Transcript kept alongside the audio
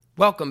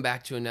Welcome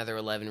back to another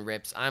 11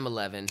 Rips. I'm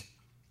 11.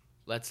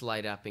 Let's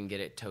light up and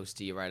get it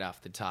toasty right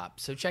off the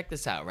top. So check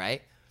this out,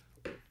 right?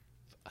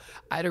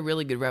 I had a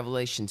really good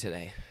revelation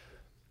today.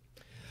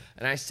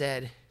 And I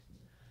said,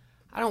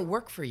 I don't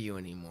work for you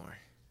anymore.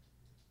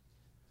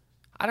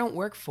 I don't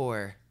work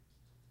for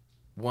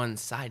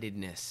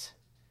one-sidedness.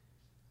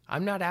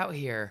 I'm not out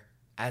here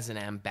as an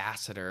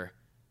ambassador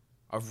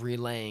of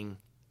relaying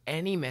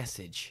any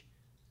message,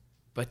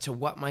 but to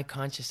what my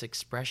conscious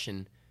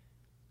expression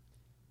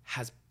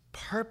has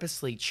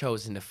purposely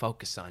chosen to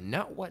focus on,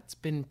 not what's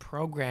been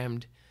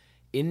programmed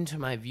into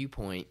my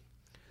viewpoint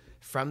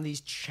from these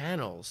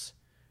channels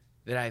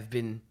that I've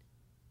been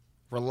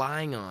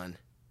relying on,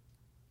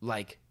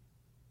 like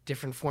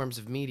different forms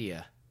of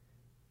media.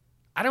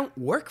 I don't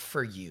work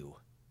for you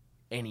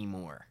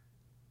anymore.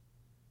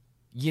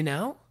 You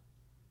know?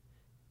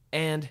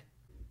 And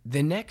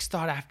the next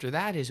thought after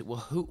that is,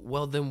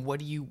 then what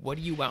are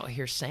you out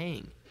here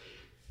saying?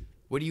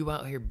 What are you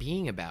out here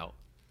being about?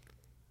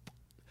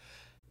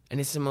 And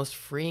it's the most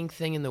freeing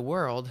thing in the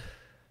world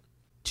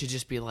to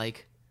just be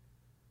like,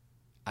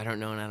 I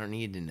don't know and I don't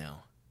need to know.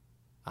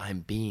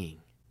 I'm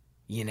being,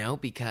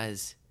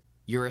 because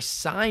you're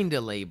assigned a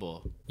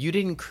label. You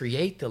didn't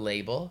create the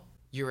label.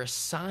 You're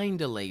assigned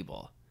a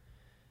label,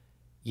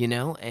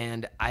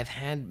 and I've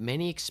had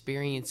many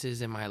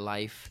experiences in my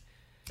life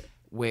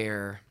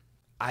where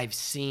I've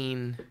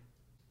seen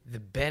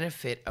the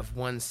benefit of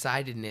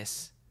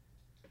one-sidedness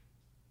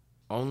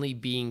only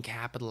being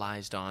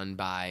capitalized on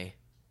by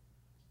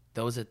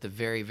those at the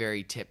very,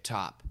 very tip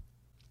top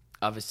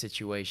of a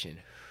situation.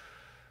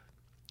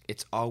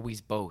 It's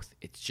always both.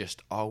 It's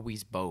just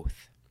always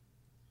both.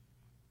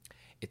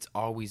 It's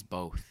always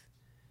both.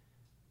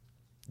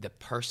 The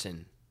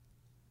person,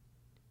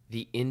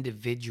 the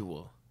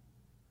individual,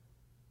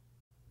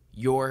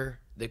 you're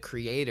the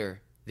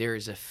creator. There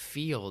is a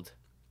field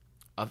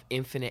of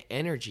infinite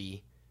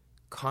energy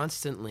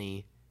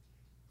constantly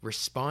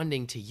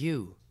responding to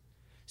you.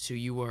 So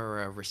you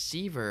are a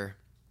receiver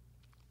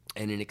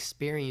and an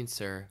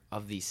experiencer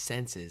of these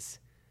senses.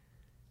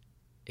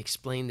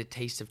 Explain the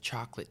taste of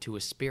chocolate to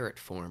a spirit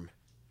form.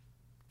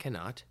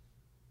 Cannot.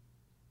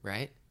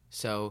 Right?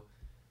 So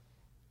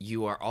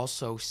you are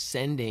also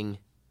sending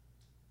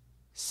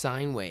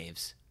sine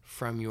waves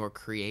from your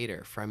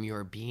creator, from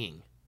your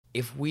being.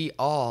 If we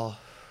all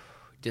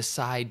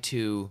decide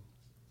to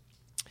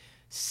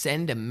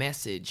send a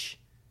message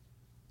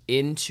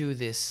into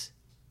this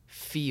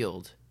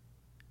field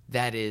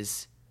that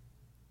is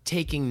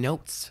taking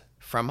notes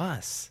from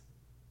us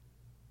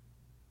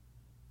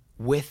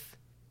with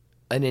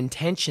an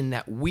intention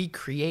that we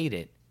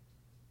created,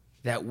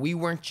 that we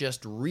weren't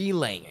just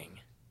relaying.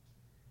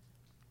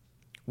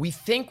 We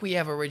think we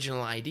have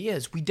original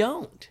ideas. We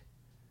don't.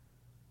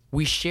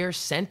 We share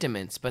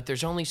sentiments, but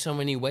there's only so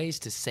many ways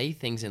to say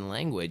things in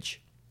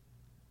language.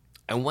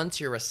 And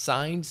once you're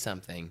assigned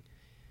something,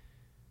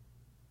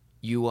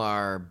 you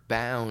are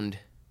bound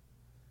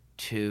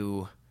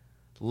to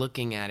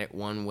looking at it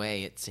one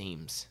way, it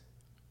seems.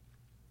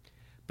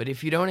 But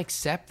if you don't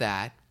accept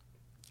that,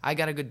 I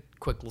got a good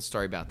quick little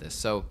story about this.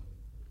 So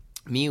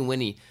me and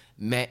Winnie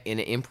met in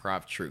an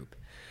improv troupe.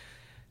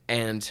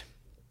 And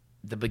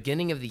the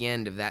beginning of the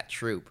end of that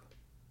troupe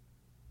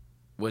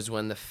was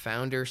when the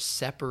founder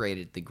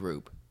separated the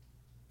group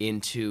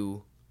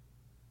into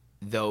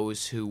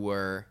those who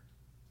were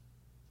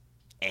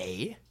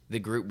A, the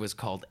group was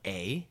called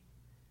A,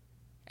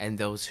 and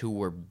those who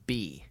were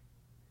B,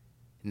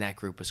 and that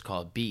group was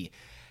called B.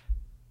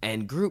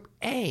 And group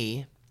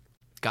A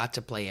got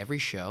to play every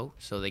show,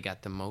 so they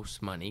got the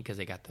most money because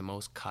they got the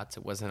most cuts.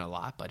 It wasn't a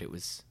lot, but it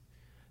was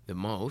the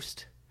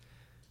most.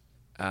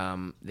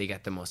 They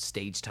got the most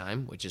stage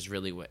time, which is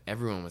really what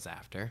everyone was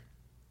after.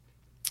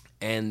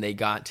 And they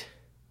got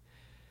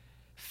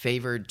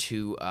favored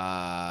to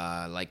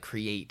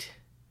create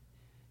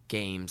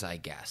games, I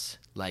guess,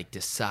 like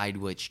decide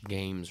which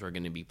games were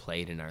going to be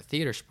played in our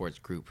theater sports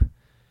group,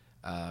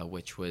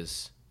 which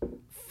was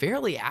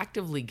fairly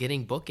actively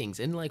getting bookings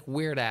in like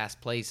weird ass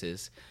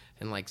places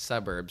in like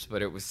suburbs,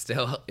 but it was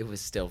still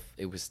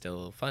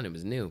fun. It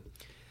was new.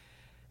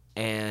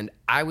 And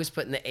I was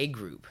put in the A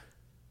group.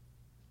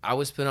 I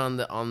was put on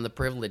the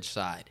privileged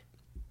side.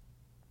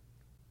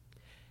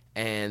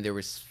 And there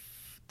was,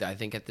 I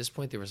think at this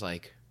point there was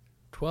like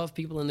 12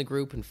 people in the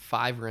group and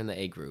 5 were in the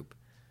A group.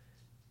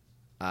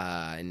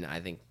 And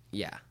I think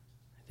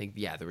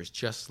there was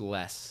just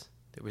less.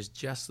 There was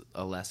just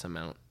a less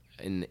amount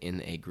in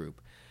the A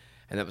group.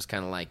 And that was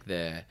kind of like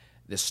the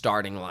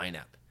starting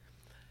lineup.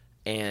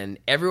 And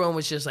everyone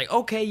was just like,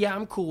 okay, yeah,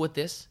 I'm cool with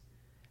this.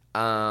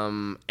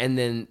 And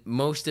then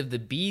most of the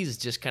B's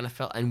just kind of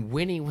felt, and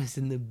Winnie was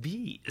in the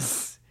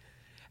B's.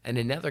 And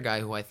another guy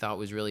who I thought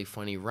was really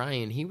funny,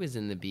 Ryan, he was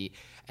in the B.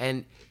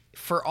 And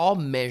for all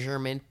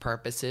measurement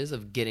purposes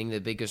of getting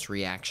the biggest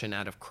reaction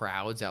out of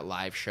crowds at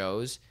live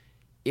shows,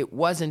 it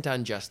wasn't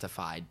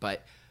unjustified.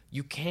 But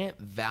you can't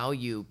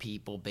value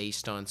people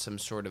based on some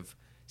sort of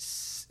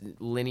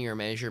linear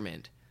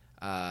measurement.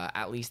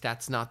 At least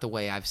that's not the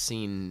way I've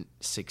seen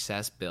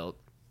success built.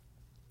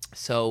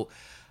 So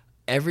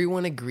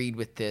Everyone agreed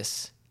with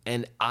this,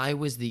 and I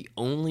was the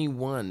only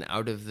one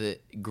out of the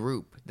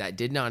group that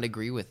did not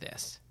agree with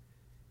this.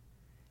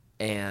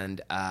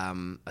 And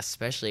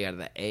especially out of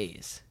the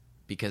A's,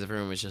 because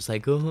everyone was just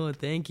like, oh,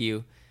 thank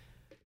you.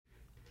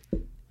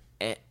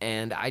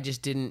 And I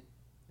just didn't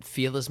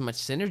feel as much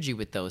synergy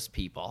with those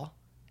people.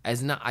 I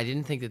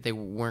didn't think that they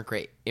weren't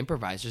great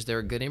improvisers. They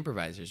were good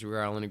improvisers. We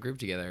were all in a group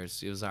together.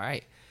 It was all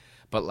right.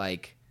 But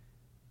like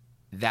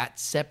that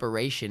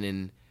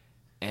separation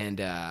and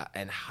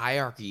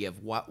hierarchy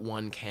of what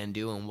one can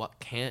do and what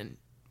can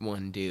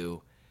one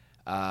do,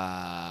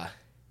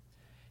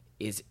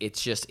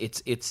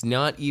 it's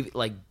not even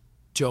like,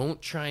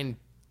 don't try and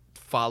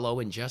follow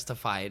and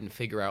justify it and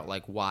figure out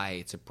like why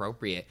it's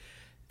appropriate.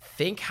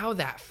 Think how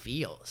that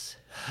feels.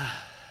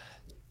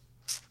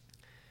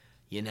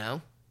 You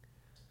know?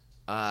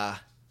 I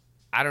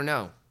don't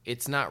know.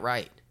 It's not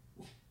right.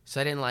 So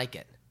I didn't like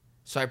it.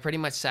 So I pretty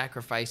much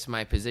sacrificed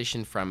my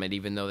position from it,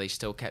 even though they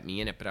still kept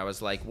me in it. But I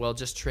was like, well,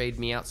 just trade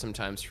me out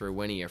sometimes for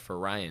Winnie or for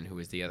Ryan, who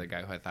was the other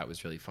guy who I thought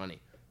was really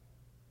funny.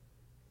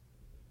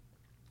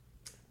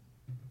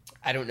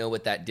 I don't know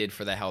what that did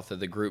for the health of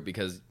the group,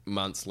 because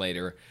months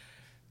later,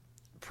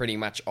 pretty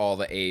much all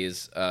the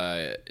A's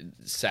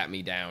sat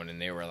me down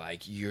and they were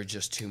like, you're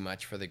just too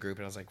much for the group.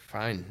 And I was like,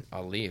 fine,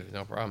 I'll leave.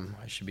 No problem.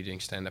 I should be doing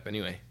stand-up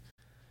anyway.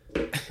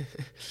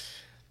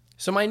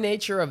 So my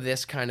nature of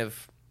this kind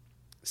of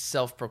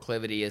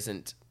self-proclivity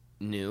isn't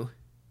new.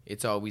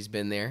 It's always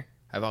been there.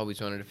 I've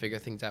always wanted to figure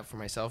things out for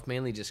myself,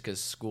 mainly just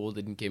because school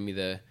didn't give me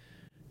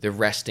the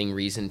resting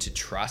reason to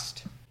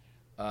trust.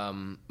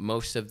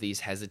 Most of these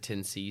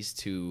hesitancies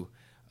to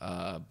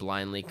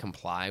blindly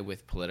comply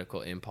with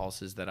political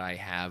impulses that I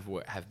have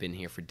been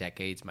here for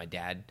decades. My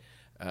dad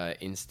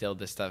instilled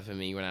this stuff in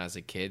me when I was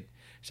a kid.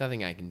 There's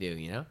nothing I can do,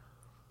 you know?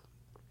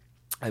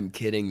 I'm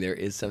kidding. There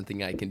is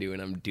something I can do,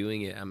 and I'm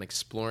doing it. I'm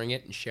exploring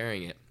it and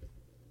sharing it,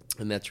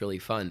 and that's really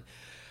fun.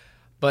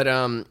 But,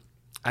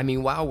 I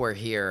mean, while we're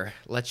here,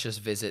 let's just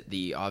visit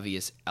the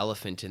obvious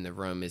elephant in the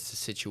room. Is the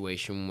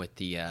situation with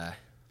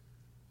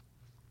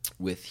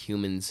with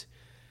humans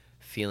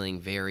feeling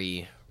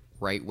very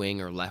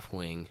right-wing or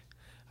left-wing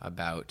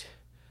about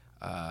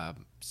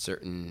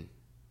certain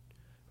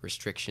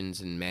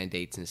restrictions and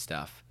mandates and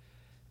stuff.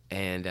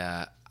 And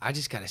I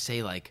just got to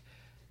say, like,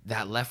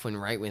 that left-wing,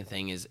 right-wing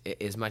thing is,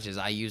 as much as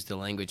I use the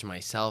language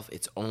myself,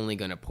 it's only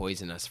going to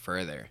poison us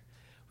further.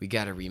 We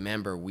got to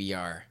remember we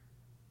are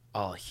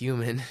all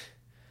human,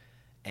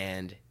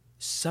 and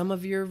some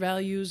of your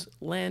values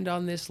land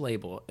on this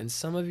label, and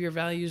some of your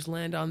values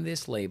land on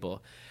this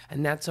label,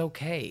 and that's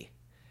okay.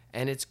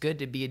 And it's good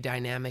to be a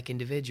dynamic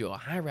individual.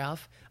 Hi,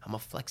 Ralph. I'm a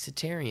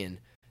flexitarian.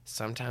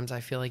 Sometimes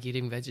I feel like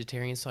eating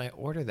vegetarian, so I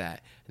order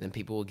that. And then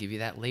people will give you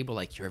that label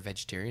like, you're a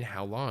vegetarian?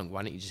 How long?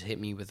 Why don't you just hit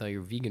me with all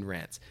your vegan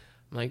rants?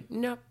 I'm like,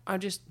 no, I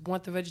just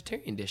want the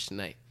vegetarian dish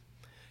tonight.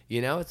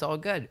 You know, it's all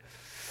good.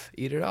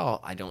 Eat it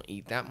all. I don't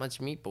eat that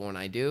much meat, but when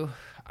I do,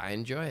 I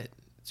enjoy it.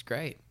 It's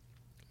great.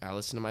 I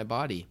listen to my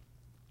body.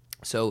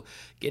 So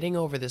getting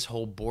over this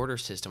whole border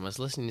system, I was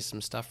listening to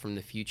some stuff from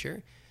the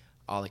future.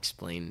 I'll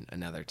explain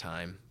another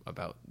time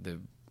about the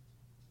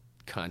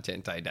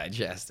content I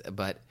digest.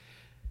 But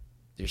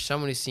there's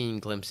someone who's seeing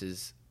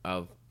glimpses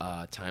of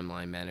a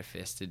timeline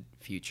manifested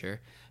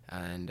future.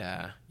 And,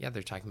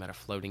 they're talking about a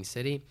floating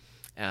city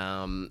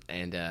and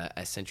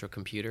a central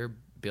computer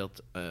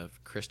built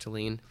of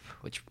crystalline,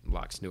 which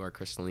locks into our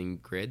crystalline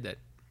grid that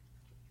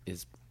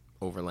is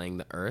overlaying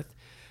the Earth.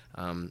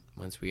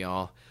 Once we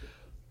all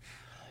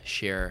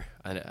share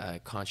a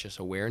conscious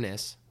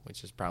awareness,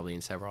 which is probably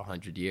in several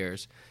hundred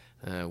years,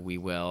 we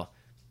will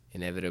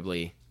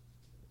inevitably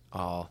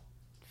all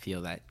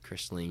feel that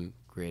crystalline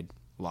grid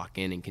lock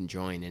in and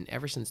conjoin. And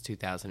ever since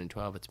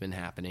 2012, it's been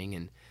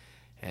happening,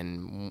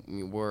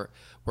 and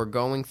we're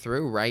going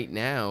through right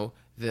now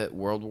the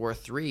World War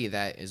III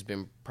that has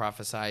been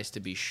prophesized to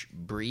be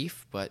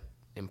brief but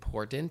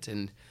important.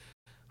 And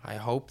I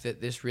hope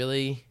that this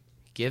really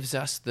gives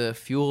us the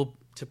fuel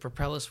to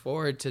propel us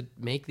forward to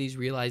make these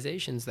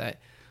realizations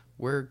that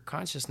we're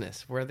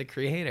consciousness, we're the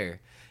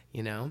creator,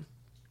 you know?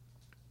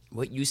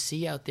 What you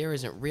see out there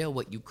isn't real.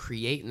 What you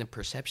create and the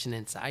perception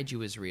inside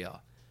you is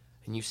real.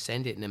 And you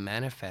send it and it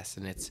manifests.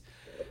 And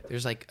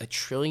there's like a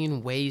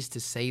trillion ways to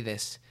say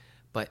this,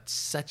 but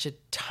such a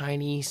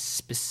tiny,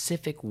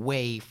 specific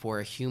way for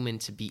a human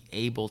to be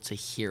able to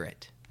hear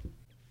it.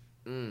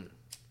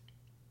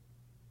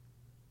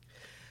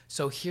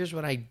 So here's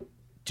what I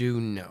do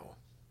know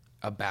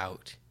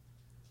about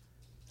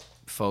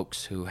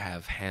folks who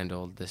have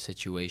handled the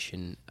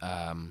situation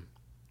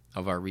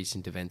of our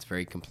recent events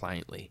very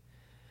compliantly.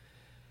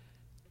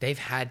 They've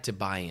had to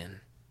buy in,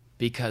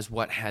 because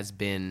what has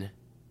been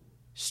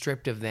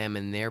stripped of them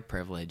and their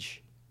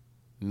privilege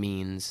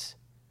means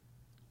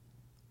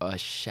a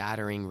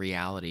shattering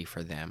reality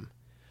for them.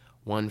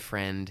 One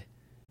friend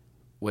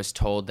was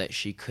told that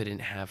she couldn't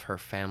have her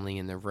family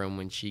in the room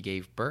when she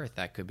gave birth.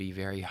 That could be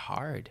very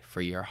hard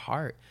for your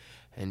heart.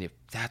 And if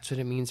that's what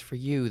it means for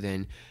you,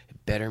 then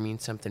it better mean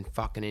something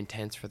fucking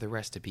intense for the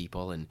rest of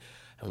people. And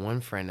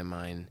one friend of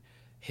mine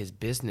his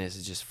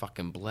business just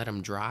fucking bled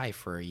him dry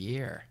for a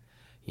year,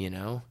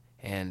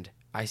 And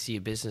I see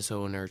a business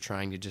owner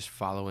trying to just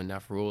follow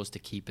enough rules to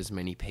keep as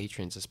many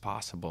patrons as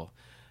possible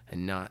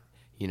and not,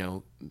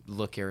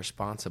 look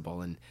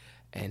irresponsible.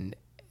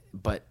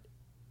 But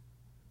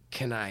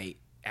can I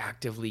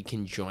actively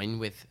conjoin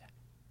with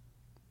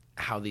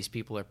how these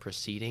people are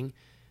proceeding?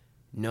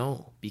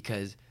 No,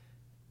 because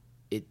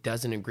it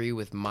doesn't agree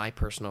with my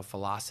personal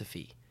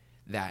philosophy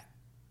that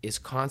is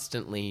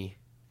constantly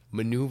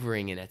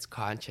maneuvering in its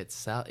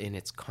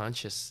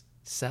conscious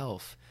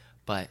self,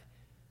 but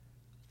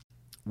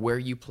where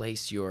you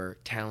place your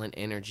talent,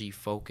 energy,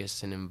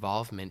 focus, and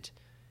involvement,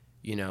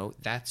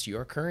 that's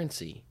your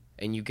currency,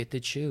 and you get to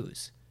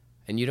choose.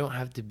 And you don't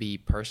have to be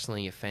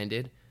personally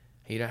offended.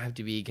 You don't have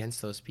to be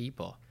against those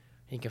people.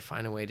 You can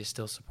find a way to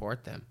still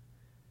support them.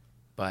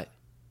 But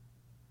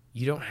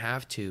you don't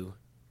have to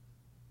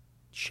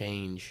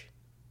change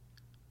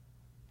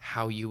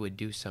how you would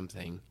do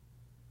something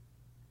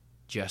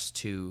just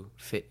to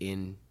fit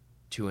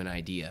into an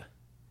idea.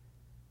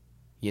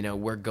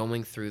 We're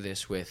going through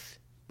this with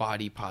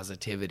body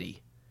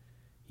positivity.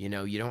 You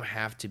don't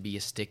have to be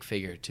a stick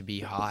figure to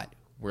be hot.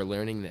 We're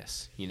learning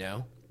this,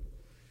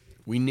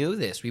 We knew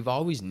this. We've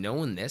always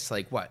known this.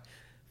 Like what?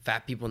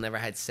 Fat people never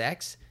had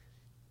sex?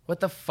 What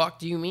the fuck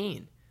do you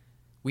mean?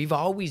 We've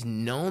always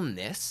known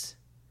this.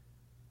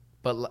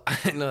 But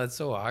I know it's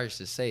so harsh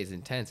to say. It's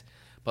intense.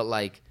 But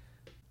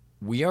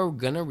we are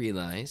going to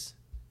realize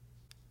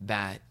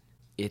that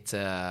it's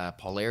a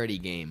polarity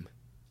game.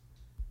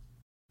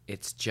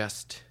 It's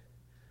just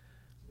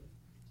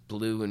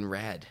blue and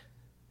red.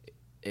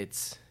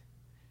 It's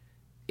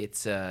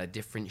a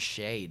different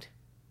shade.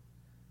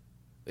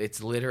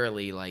 It's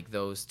literally like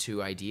those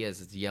two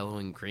ideas. It's yellow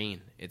and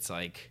green. It's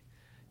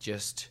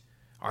just,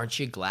 aren't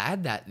you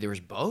glad that there's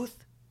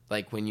both?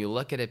 When you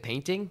look at a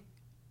painting,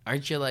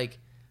 aren't you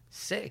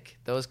sick?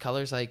 Those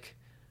colors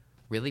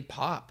really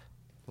pop.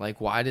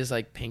 Why does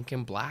pink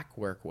and black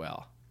work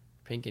well?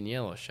 Pink and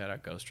yellow. Shout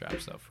out Ghost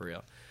Traps though, for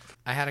real.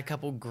 I had a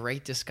couple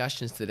great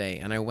discussions today,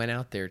 and I went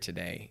out there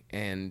today,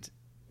 and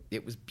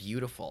it was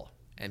beautiful.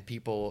 And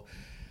people,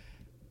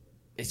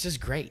 it's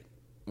just great.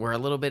 We're a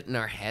little bit in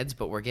our heads,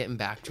 but we're getting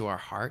back to our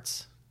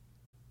hearts,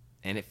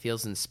 and it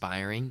feels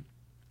inspiring.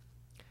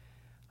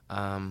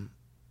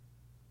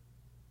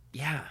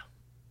 Yeah.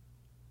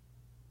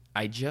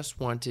 I just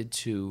wanted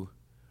to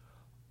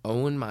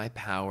own my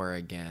power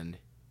again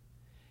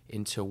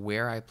into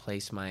where I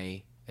place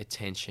my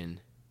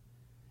attention.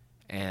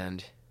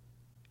 And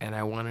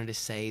I wanted to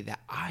say that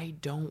I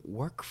don't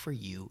work for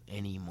you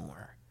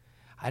anymore.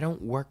 I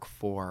don't work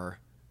for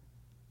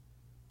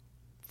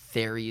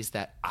theories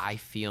that I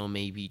feel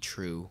may be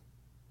true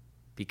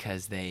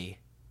because they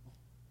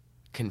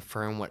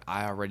confirm what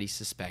I already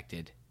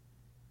suspected.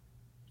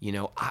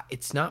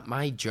 It's not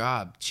my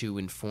job to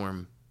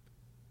inform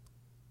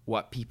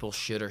what people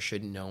should or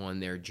shouldn't know on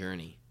their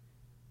journey.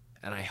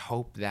 And I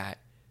hope that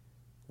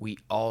we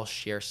all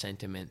share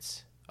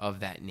sentiments of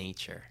that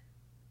nature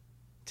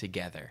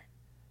together.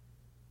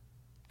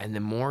 And the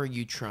more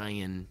you try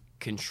and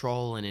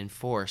control and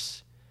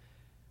enforce,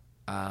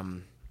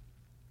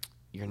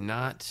 you're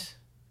not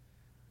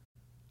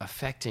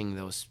affecting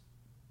those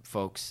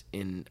folks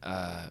in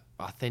an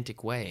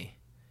authentic way.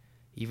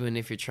 Even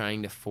if you're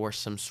trying to force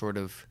some sort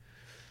of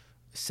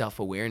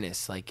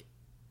self-awareness,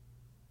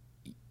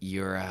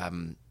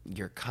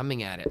 you're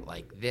coming at it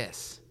like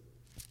this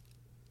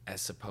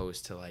as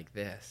opposed to like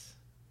this,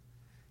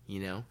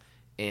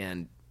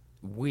 And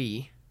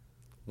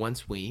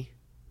once we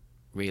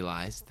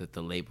realized that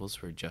the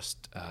labels were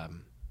just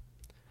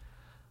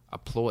a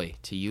ploy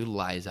to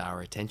utilize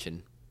our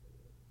attention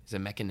as a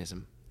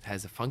mechanism,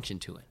 has a function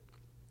to it.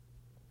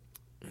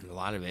 And a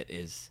lot of it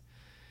is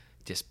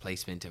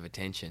displacement of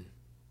attention,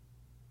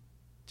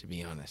 to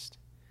be honest.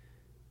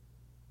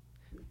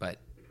 But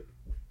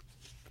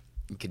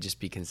it could just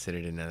be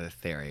considered another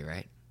theory,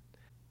 right?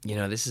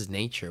 This is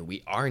nature.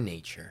 We are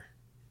nature.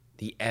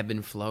 The ebb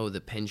and flow,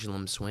 the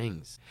pendulum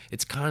swings.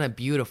 It's kind of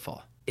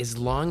beautiful. As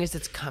long as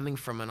it's coming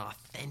from an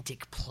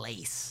authentic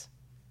place,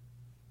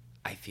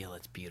 I feel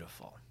it's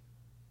beautiful.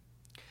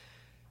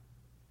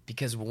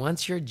 Because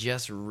once you're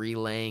just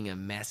relaying a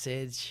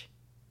message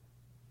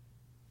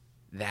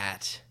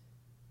that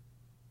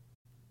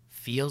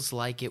feels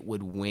like it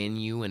would win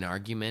you an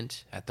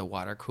argument at the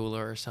water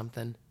cooler or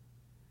something,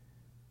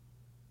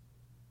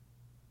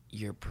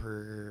 you're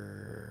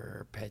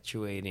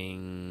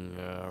perpetuating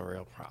a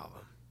real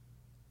problem.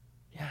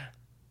 Yeah.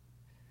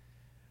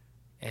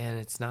 And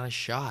it's not a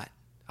shot.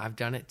 I've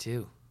done it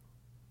too.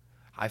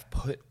 I've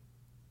put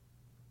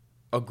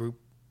a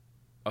group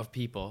of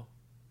people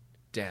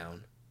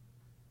down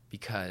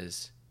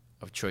because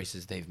of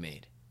choices they've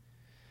made.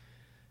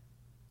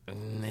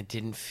 And it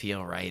didn't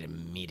feel right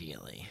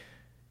immediately.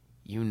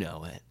 You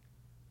know it.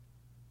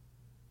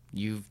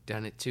 You've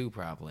done it too,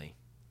 probably.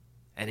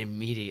 And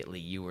immediately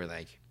you were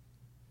like,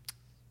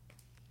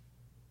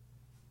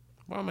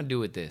 what am I going to do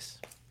with this?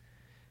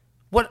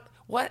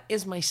 What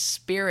is my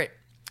spirit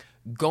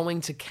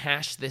going to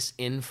cash this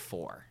in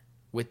for?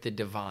 with the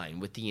divine,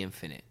 with the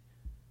infinite.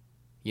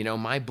 You know,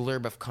 my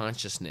blurb of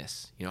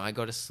consciousness, you know, I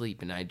go to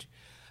sleep and I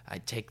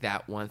take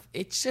that one.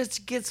 It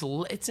just gets,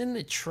 it's in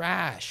the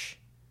trash.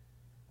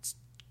 It's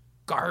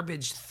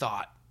garbage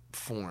thought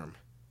form,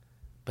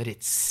 but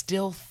it's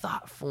still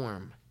thought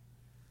form.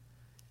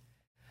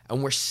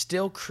 And we're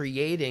still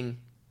creating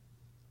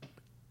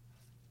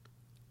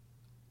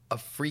a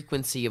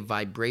frequency of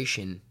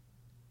vibration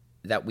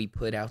that we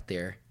put out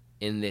there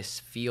in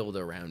this field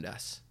around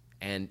us.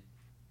 And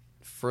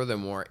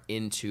furthermore,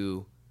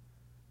 into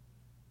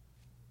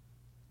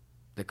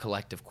the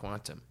collective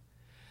quantum.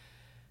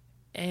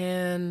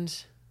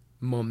 And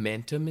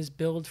momentum is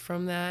built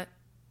from that.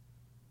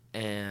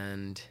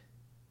 And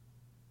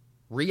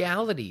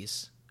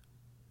realities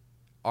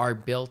are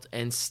built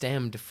and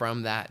stemmed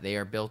from that. They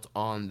are built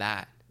on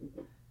that.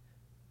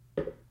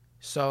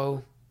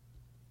 So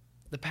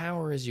the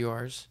power is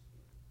yours.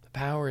 The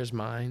power is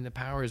mine. The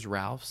power is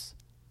Ralph's.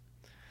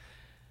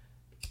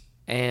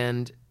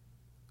 And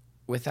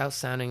without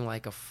sounding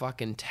like a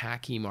fucking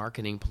tacky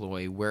marketing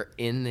ploy, we're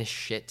in this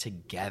shit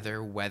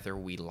together, whether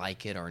we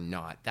like it or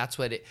not. That's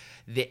what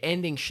the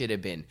ending should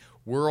have been.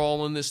 We're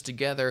all in this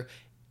together,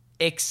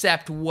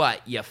 except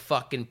what, you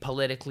fucking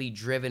politically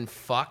driven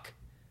fuck?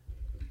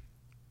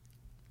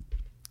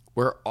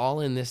 We're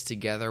all in this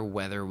together,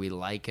 whether we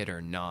like it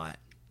or not.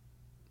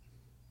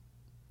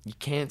 You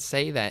can't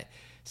say that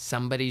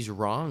somebody's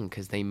wrong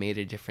because they made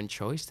a different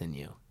choice than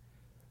you.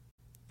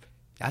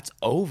 That's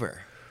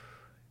over.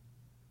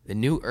 The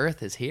new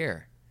earth is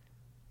here.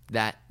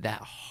 That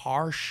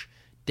harsh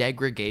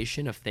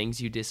degradation of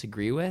things you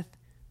disagree with,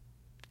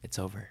 it's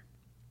over.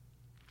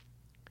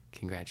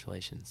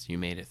 Congratulations. You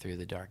made it through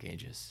the dark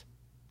ages.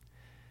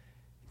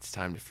 It's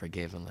time to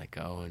forgive and let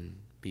go and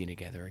be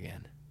together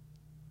again.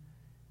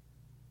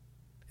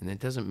 And that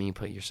doesn't mean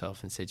put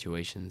yourself in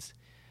situations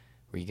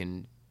where you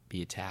can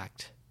be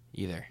attacked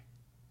either.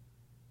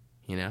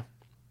 You know?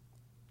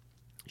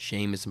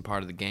 Shame isn't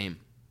part of the game.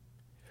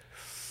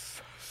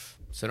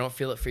 So don't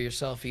feel it for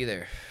yourself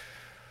either.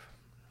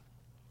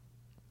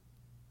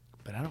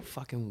 But I don't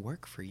fucking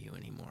work for you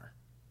anymore.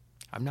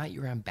 I'm not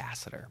your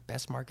ambassador.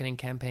 Best marketing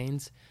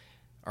campaigns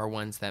are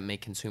ones that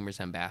make consumers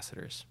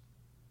ambassadors.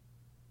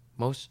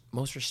 Most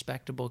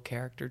respectable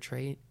character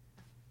trait,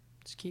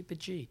 just keep it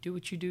G. Do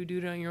what you do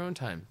it on your own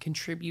time.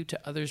 Contribute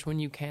to others when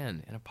you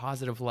can in a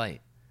positive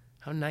light.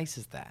 How nice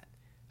is that?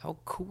 How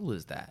cool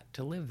is that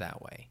to live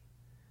that way?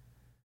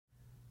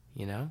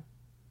 You know?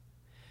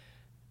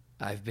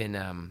 I've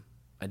been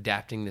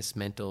adapting this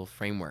mental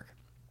framework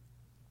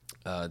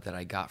that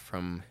I got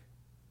from,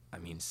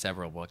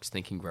 several books.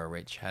 Think and Grow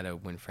Rich, How to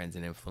Win Friends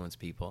and Influence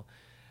People.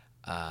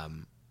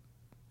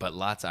 But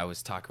I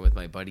was talking with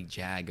my buddy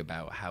Jag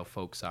about how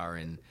folks are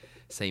in,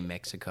 say,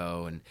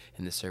 Mexico and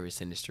in the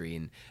service industry,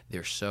 and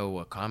they're so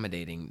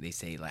accommodating. They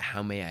say, like,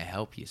 how may I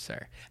help you,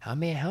 sir? How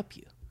may I help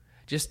you?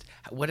 Just,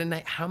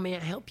 how may I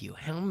help you?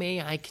 How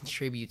may I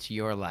contribute to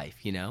your life,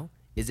 you know?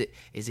 Is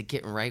it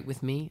getting right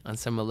with me on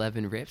some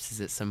 11 rips? Is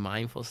it some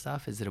mindful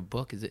stuff? Is it a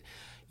book? Is it,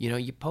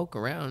 you poke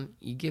around,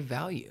 you give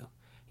value.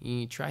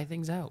 You try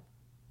things out.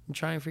 You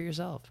try it for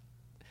yourself.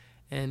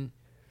 And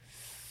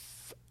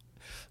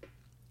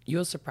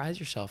you'll surprise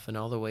yourself in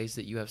all the ways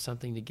that you have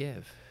something to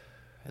give.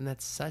 And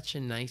that's such a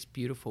nice,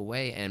 beautiful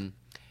way. And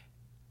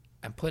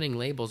I'm putting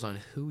labels on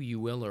who you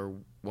will or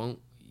won't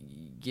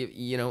give,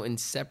 and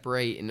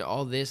separate and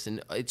all this.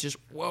 And it's just,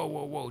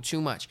 whoa, too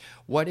much.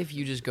 What if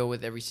you just go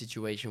with every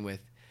situation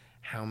with,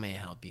 how may I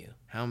help you?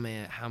 How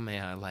may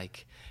I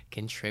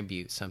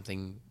contribute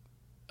something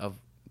of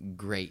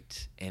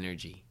great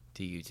energy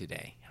to you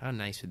today? How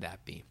nice would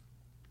that be?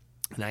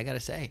 And I gotta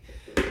say,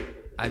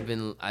 I've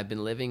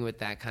been living with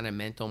that kind of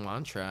mental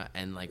mantra,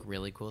 and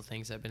really cool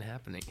things have been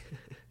happening.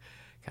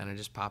 Kind of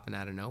just popping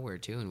out of nowhere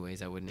too, in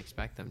ways I wouldn't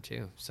expect them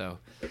to. So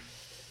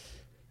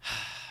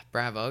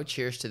bravo,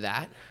 cheers to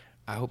that.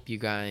 I hope you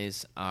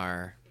guys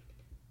are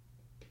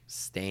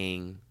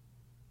staying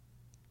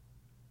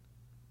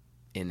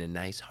in a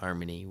nice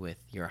harmony with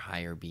your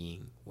higher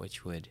being,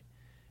 which would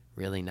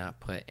really not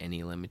put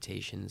any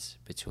limitations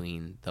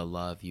between the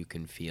love you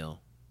can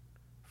feel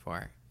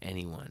for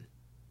anyone,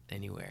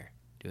 anywhere,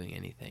 doing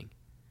anything.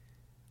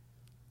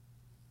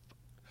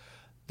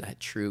 That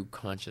true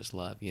conscious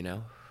love,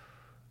 Yeah.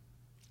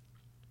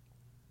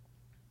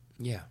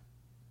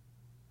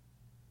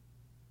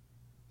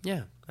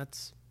 Yeah,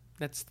 that's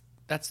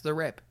the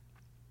rip.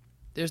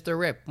 There's the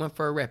rip. Went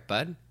for a rip,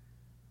 bud.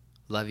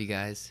 Love you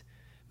guys.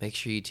 Make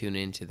sure you tune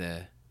in to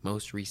the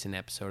most recent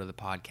episode of the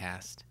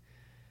podcast.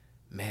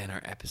 Man,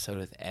 our episode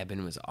with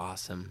Eben was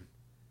awesome.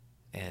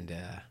 And,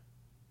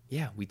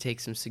 we take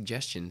some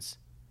suggestions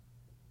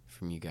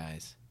from you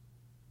guys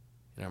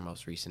in our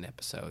most recent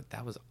episode.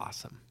 That was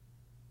awesome.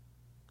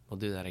 We'll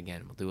do that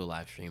again. We'll do a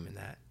live stream in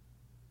that.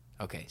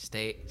 Okay,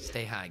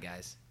 stay high,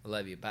 guys. I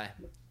love you. Bye.